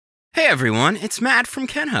Hey everyone, it's Matt from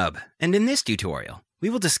Kenhub, and in this tutorial, we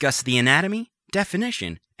will discuss the anatomy,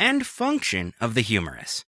 definition, and function of the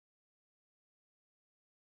humerus.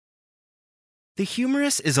 The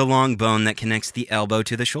humerus is a long bone that connects the elbow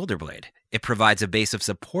to the shoulder blade. It provides a base of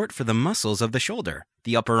support for the muscles of the shoulder,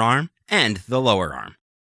 the upper arm, and the lower arm.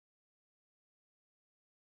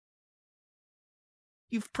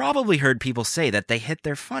 You've probably heard people say that they hit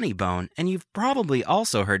their funny bone, and you've probably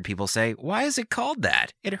also heard people say, why is it called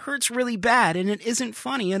that? It hurts really bad and it isn't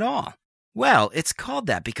funny at all. Well, it's called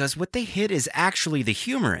that because what they hit is actually the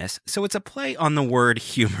humerus, so it's a play on the word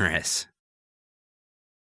humerus.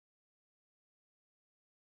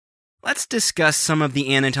 Let's discuss some of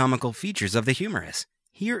the anatomical features of the humerus.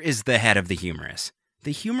 Here is the head of the humerus.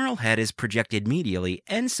 The humeral head is projected medially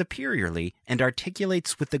and superiorly and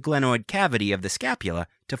articulates with the glenoid cavity of the scapula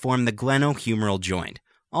to form the glenohumeral joint,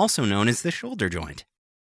 also known as the shoulder joint.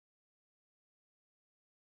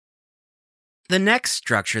 The next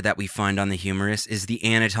structure that we find on the humerus is the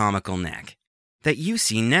anatomical neck, that you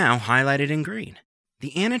see now highlighted in green.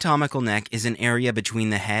 The anatomical neck is an area between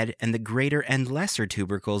the head and the greater and lesser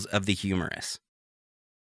tubercles of the humerus.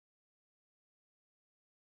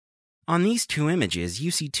 On these two images,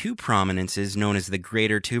 you see two prominences known as the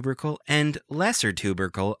greater tubercle and lesser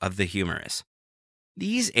tubercle of the humerus.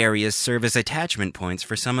 These areas serve as attachment points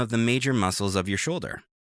for some of the major muscles of your shoulder.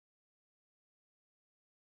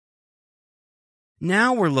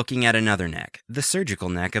 Now we're looking at another neck, the surgical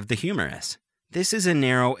neck of the humerus. This is a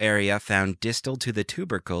narrow area found distal to the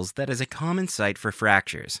tubercles that is a common site for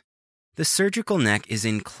fractures. The surgical neck is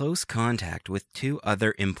in close contact with two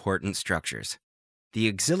other important structures, the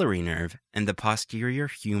axillary nerve and the posterior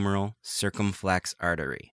humeral circumflex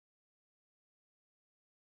artery.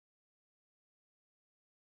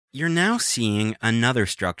 You're now seeing another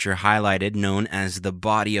structure highlighted known as the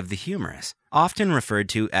body of the humerus, often referred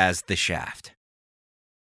to as the shaft.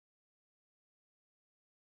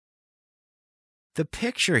 The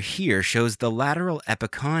picture here shows the lateral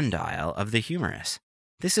epicondyle of the humerus.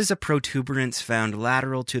 This is a protuberance found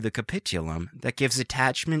lateral to the capitulum that gives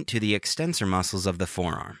attachment to the extensor muscles of the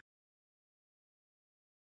forearm.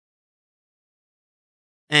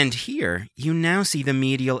 And here, you now see the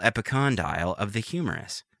medial epicondyle of the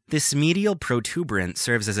humerus. This medial protuberance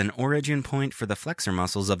serves as an origin point for the flexor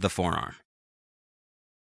muscles of the forearm.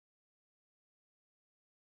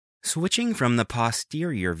 Switching from the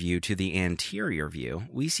posterior view to the anterior view,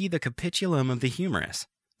 we see the capitulum of the humerus.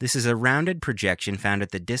 This is a rounded projection found at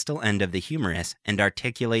the distal end of the humerus and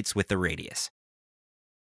articulates with the radius.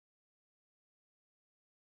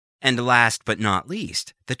 And last but not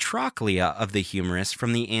least, the trochlea of the humerus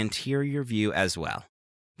from the anterior view as well.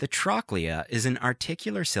 The trochlea is an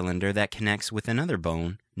articular cylinder that connects with another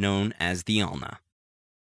bone known as the ulna.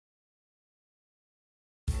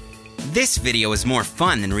 This video is more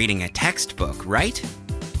fun than reading a textbook, right?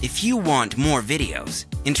 If you want more videos,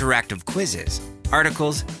 interactive quizzes,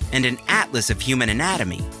 articles, and an atlas of human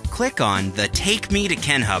anatomy, click on the Take Me to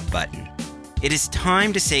Kenhub button. It is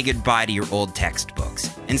time to say goodbye to your old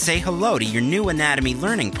textbooks and say hello to your new anatomy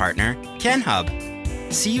learning partner,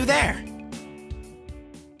 Kenhub. See you there!